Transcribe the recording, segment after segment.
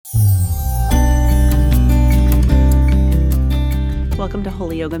welcome to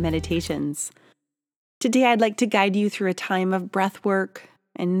Holy Yoga Meditations. Today I'd like to guide you through a time of breath work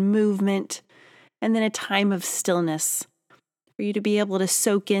and movement, and then a time of stillness for you to be able to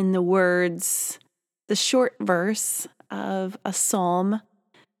soak in the words, the short verse of a psalm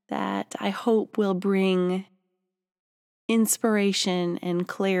that I hope will bring inspiration and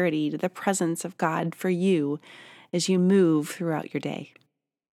clarity to the presence of God for you as you move throughout your day.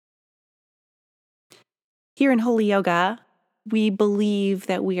 Here in Holy Yoga, we believe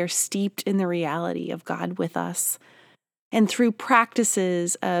that we are steeped in the reality of God with us. And through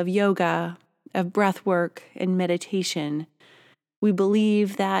practices of yoga, of breath work, and meditation, we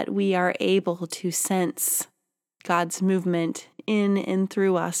believe that we are able to sense God's movement in and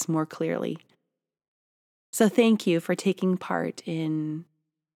through us more clearly. So thank you for taking part in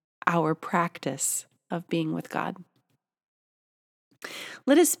our practice of being with God.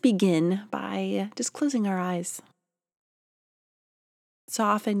 Let us begin by just closing our eyes.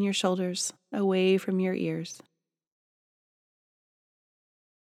 Soften your shoulders away from your ears.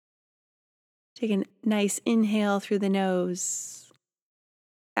 Take a nice inhale through the nose.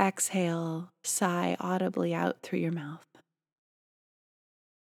 Exhale, sigh audibly out through your mouth.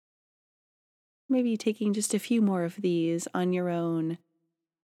 Maybe taking just a few more of these on your own,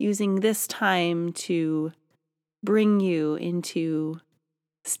 using this time to bring you into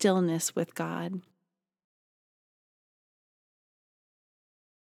stillness with God.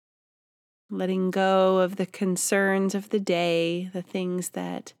 Letting go of the concerns of the day, the things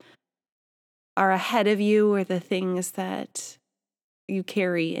that are ahead of you or the things that you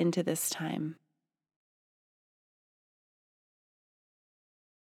carry into this time.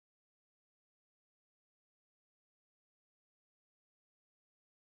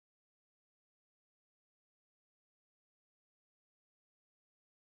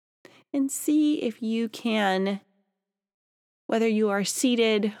 And see if you can, whether you are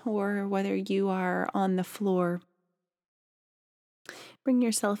seated or whether you are on the floor, bring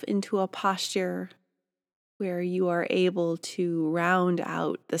yourself into a posture where you are able to round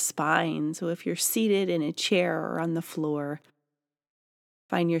out the spine. So if you're seated in a chair or on the floor,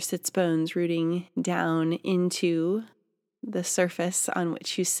 find your sits bones rooting down into the surface on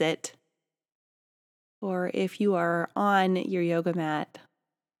which you sit. Or if you are on your yoga mat,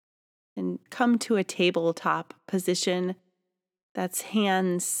 and come to a tabletop position that's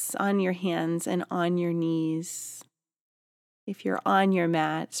hands on your hands and on your knees. If you're on your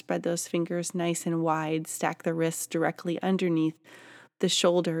mat, spread those fingers nice and wide, stack the wrists directly underneath the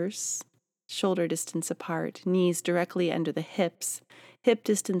shoulders, shoulder distance apart, knees directly under the hips, hip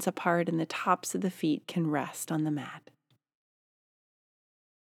distance apart, and the tops of the feet can rest on the mat.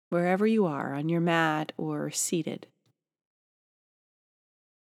 Wherever you are, on your mat or seated.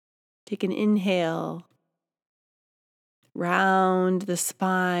 Take an inhale, round the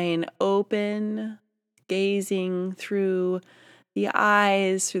spine, open, gazing through the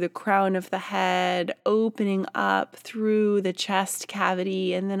eyes, through the crown of the head, opening up through the chest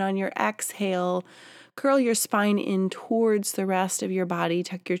cavity. And then on your exhale, curl your spine in towards the rest of your body.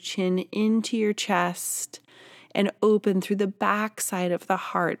 Tuck your chin into your chest and open through the back side of the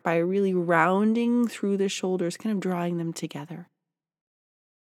heart by really rounding through the shoulders, kind of drawing them together.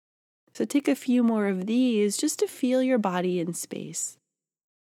 So take a few more of these just to feel your body in space.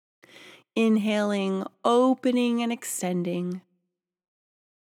 Inhaling, opening and extending.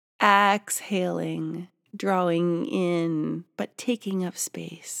 Exhaling, drawing in, but taking up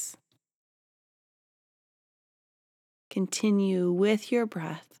space. Continue with your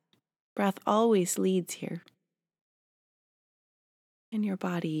breath. Breath always leads here. And your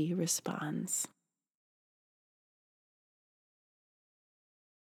body responds.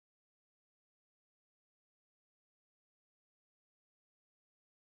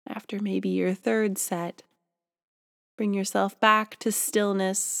 After maybe your third set, bring yourself back to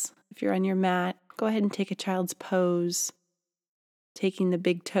stillness. If you're on your mat, go ahead and take a child's pose. Taking the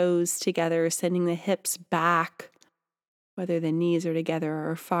big toes together, sending the hips back. Whether the knees are together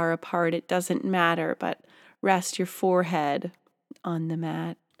or far apart, it doesn't matter, but rest your forehead on the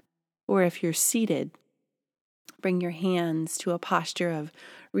mat. Or if you're seated, bring your hands to a posture of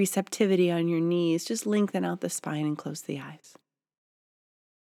receptivity on your knees. Just lengthen out the spine and close the eyes.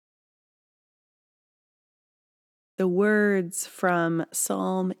 The words from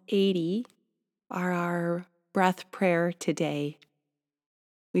Psalm 80 are our breath prayer today.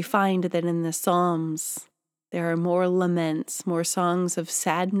 We find that in the Psalms, there are more laments, more songs of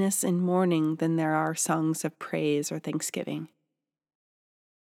sadness and mourning than there are songs of praise or thanksgiving.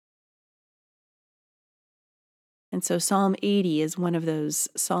 And so Psalm 80 is one of those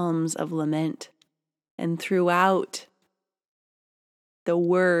psalms of lament. And throughout the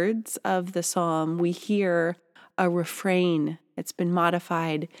words of the psalm, we hear a refrain. It's been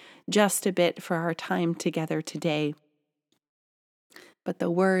modified just a bit for our time together today. But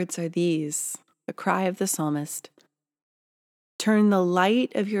the words are these, the cry of the psalmist. Turn the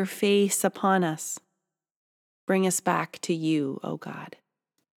light of your face upon us. Bring us back to you, O God.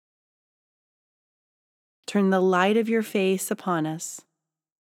 Turn the light of your face upon us.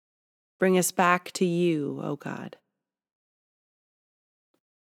 Bring us back to you, O God.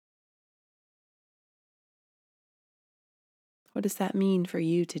 What does that mean for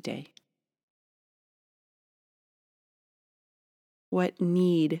you today? What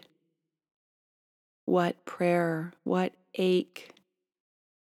need, what prayer, what ache?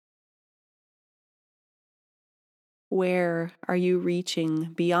 Where are you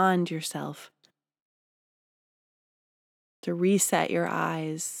reaching beyond yourself to reset your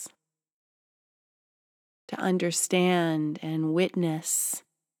eyes, to understand and witness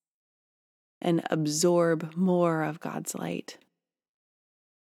and absorb more of God's light?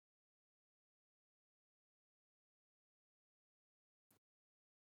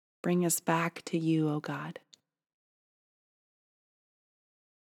 Bring us back to you, O God.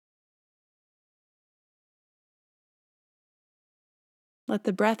 Let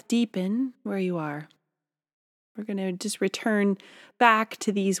the breath deepen where you are. We're going to just return back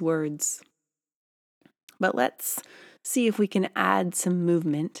to these words. But let's see if we can add some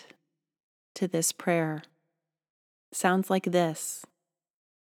movement to this prayer. Sounds like this.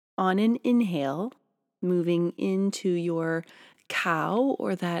 On an inhale, moving into your cow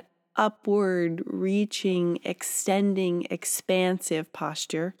or that upward reaching, extending, expansive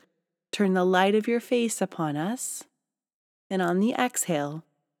posture, turn the light of your face upon us. And on the exhale,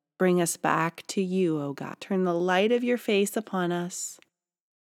 bring us back to you, O God. Turn the light of your face upon us.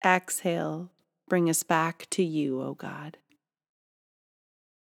 Exhale, bring us back to you, O God.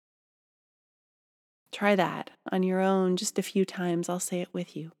 Try that on your own just a few times. I'll say it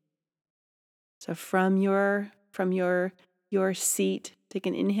with you. So from your seat, take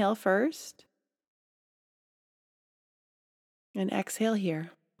an inhale first and exhale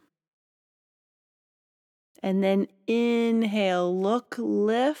here. And then inhale, look,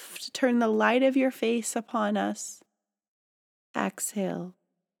 lift, turn the light of your face upon us. Exhale,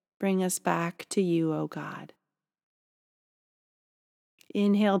 bring us back to you, O God.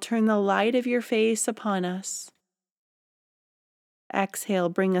 Inhale, turn the light of your face upon us. Exhale,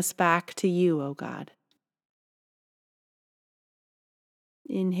 bring us back to you, O God.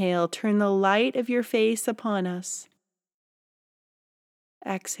 Inhale, turn the light of your face upon us.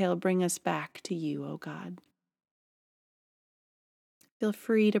 Exhale, bring us back to you, O God. Feel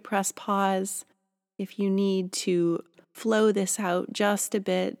free to press pause if you need to flow this out just a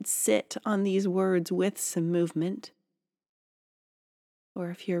bit, sit on these words with some movement,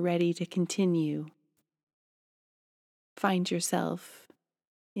 or if you're ready to continue, find yourself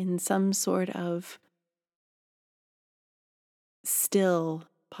in some sort of still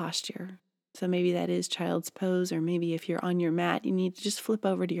posture. So maybe that is child's pose, or maybe if you're on your mat, you need to just flip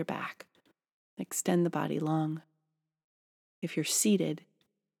over to your back, extend the body long. If you're seated,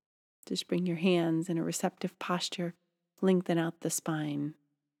 just bring your hands in a receptive posture, lengthen out the spine,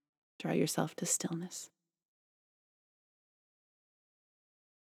 draw yourself to stillness.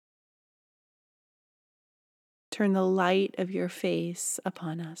 Turn the light of your face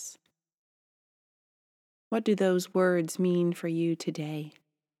upon us. What do those words mean for you today?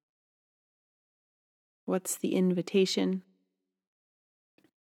 What's the invitation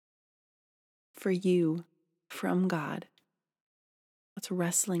for you from God? What's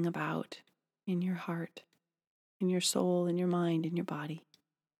wrestling about in your heart, in your soul, in your mind, in your body?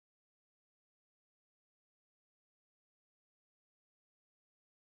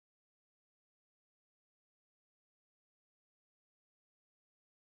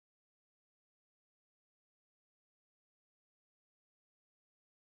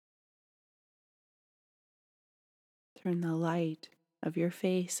 Turn the light of your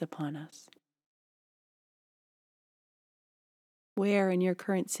face upon us. Where in your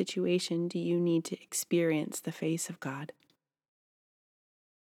current situation do you need to experience the face of God?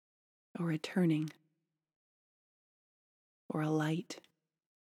 Or a turning? Or a light?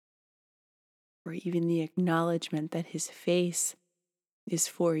 Or even the acknowledgement that His face is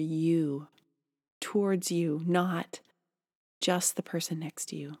for you, towards you, not just the person next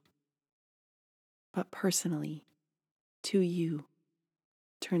to you, but personally to you.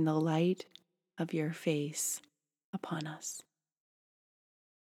 Turn the light of your face upon us.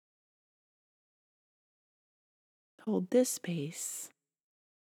 Hold this space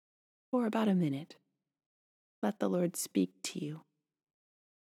for about a minute. Let the Lord speak to you.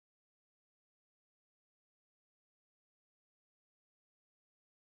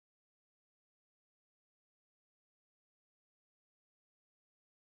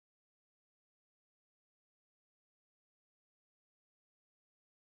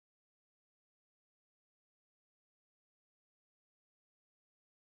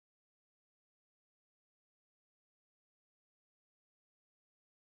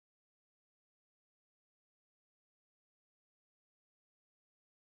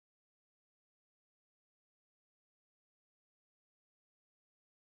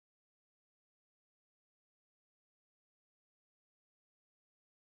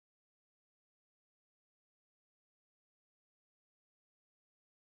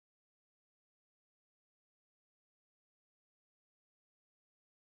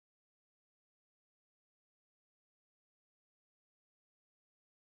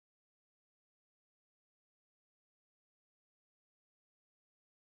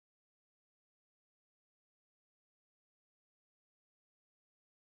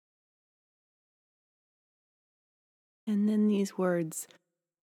 And then these words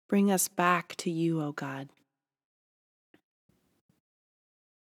bring us back to you, O God.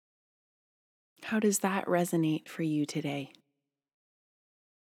 How does that resonate for you today?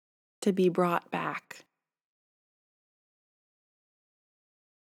 To be brought back.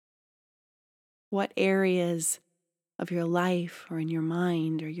 What areas of your life or in your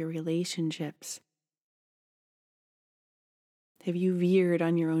mind or your relationships have you veered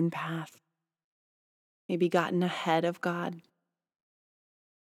on your own path? Maybe gotten ahead of God?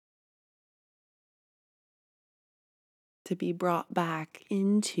 To be brought back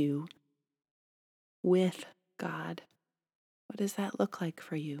into with God. What does that look like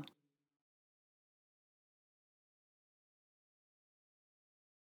for you?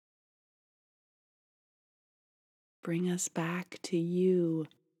 Bring us back to you,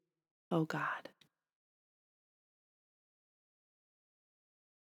 O God.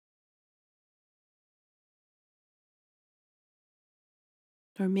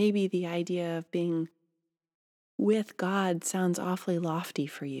 Or maybe the idea of being with God sounds awfully lofty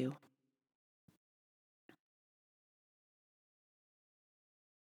for you.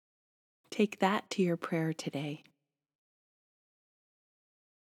 Take that to your prayer today.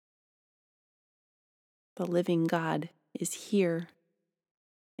 The living God is here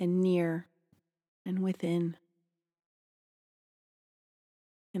and near and within.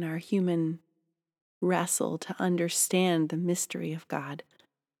 And our human wrestle to understand the mystery of God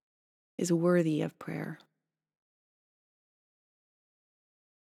is worthy of prayer.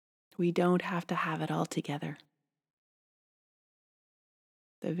 We don't have to have it all together.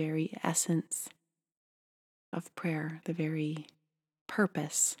 The very essence of prayer, the very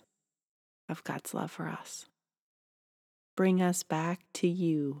purpose of God's love for us. Bring us back to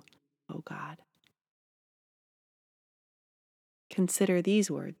you, O God. Consider these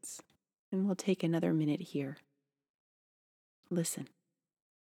words, and we'll take another minute here. Listen.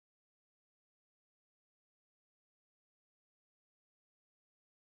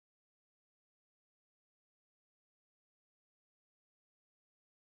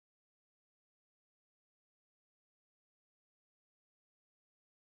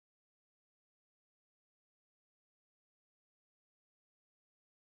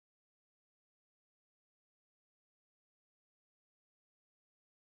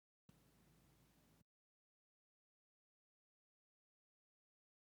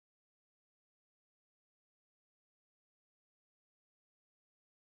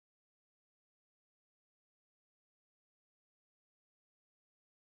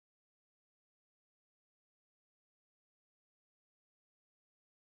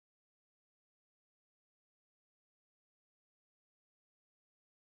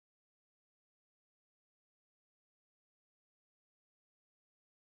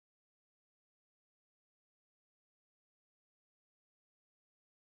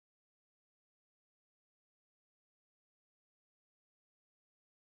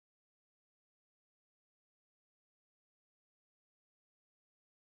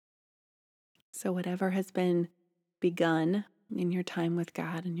 So, whatever has been begun in your time with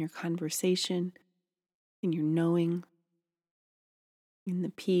God, in your conversation, in your knowing, in the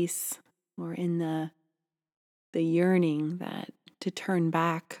peace, or in the yearning that to turn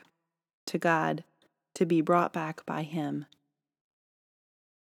back to God, to be brought back by Him,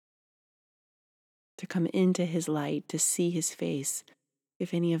 to come into His light, to see His face,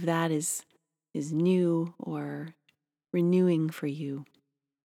 if any of that is new or renewing for you,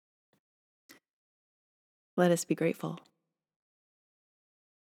 let us be grateful.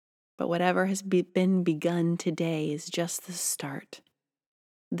 But whatever has been begun today is just the start.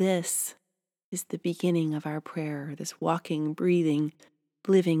 This is the beginning of our prayer, this walking, breathing,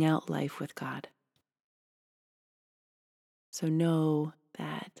 living out life with God. So know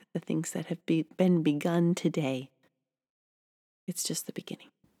that the things that have been begun today, it's just the beginning.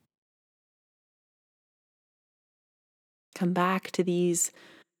 Come back to these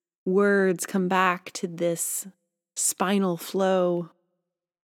words, come back to this spinal flow.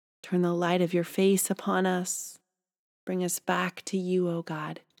 Turn the light of your face upon us. Bring us back to you, O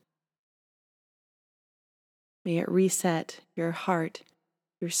God. May it reset your heart,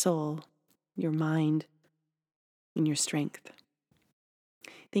 your soul, your mind, and your strength.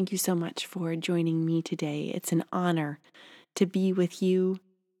 Thank you so much for joining me today. It's an honor to be with you.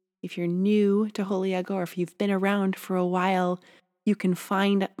 If you're new to Holy Yoga or if you've been around for a while, you can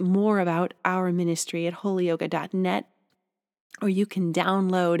find more about our ministry at holyyoga.net, or you can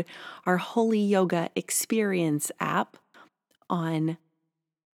download our Holy Yoga Experience app in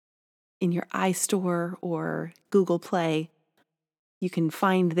your iStore or Google Play. You can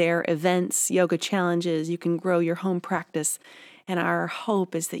find their events, yoga challenges. You can grow your home practice. And our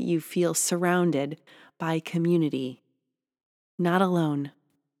hope is that you feel surrounded by community, not alone.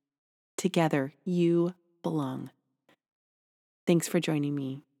 Together, you belong. Thanks for joining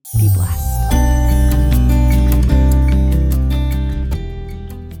me. Be blessed.